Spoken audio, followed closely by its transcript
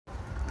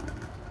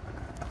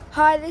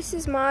Hi, this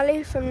is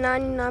Marley from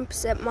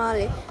 99%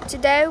 Marley.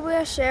 Today we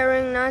are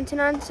sharing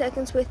 99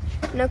 Seconds with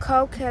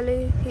Nicole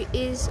Kelly, who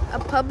is a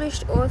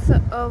published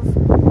author of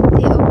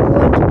the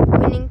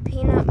award-winning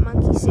Peanut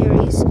Monkey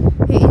series,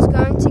 who is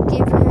going to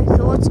give her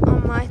thoughts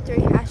on my 3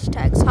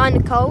 hashtags. Hi,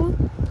 Nicole.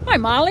 Hi,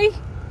 Marley.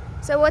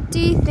 So what do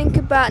you think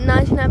about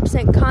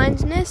 99%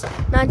 kindness,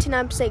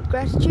 99%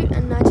 gratitude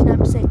and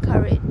 99%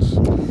 courage?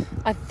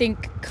 I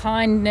think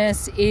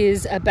kindness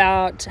is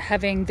about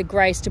having the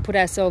grace to put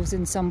ourselves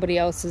in somebody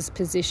else's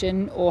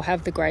position, or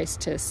have the grace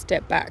to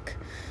step back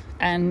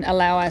and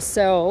allow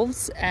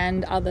ourselves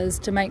and others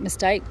to make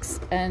mistakes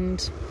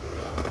and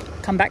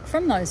come back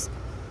from those.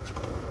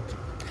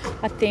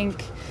 I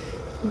think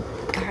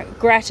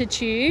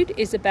gratitude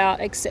is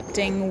about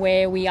accepting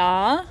where we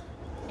are,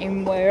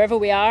 in wherever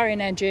we are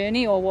in our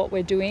journey or what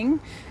we're doing,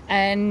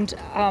 and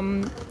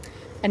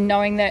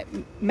knowing that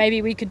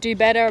maybe we could do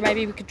better,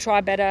 maybe we could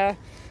try better,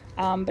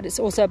 but it's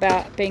also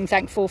about being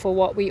thankful for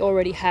what we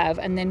already have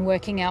and then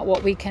working out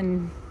what we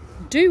can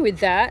do with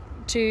that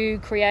to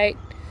create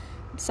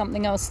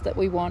something else that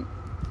we want.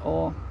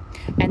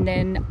 And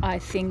then I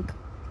think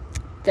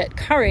that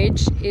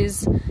courage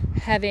is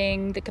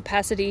having the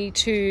capacity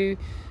to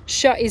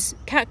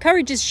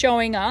courage is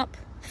showing up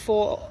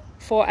for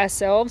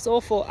ourselves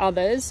or for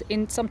others.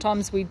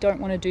 Sometimes we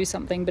don't want to do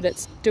something, but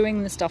it's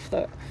doing the stuff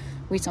that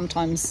we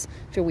sometimes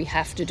feel we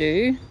have to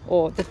do,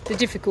 or the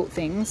difficult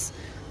things,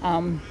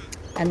 and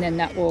then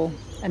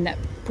that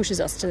pushes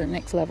us to the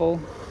next level.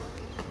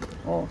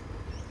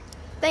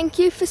 Thank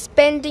you for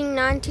spending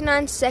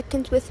 99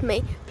 seconds with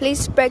me. Please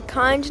spread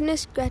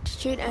kindness,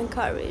 gratitude and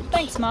courage.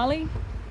 Thanks, Marley.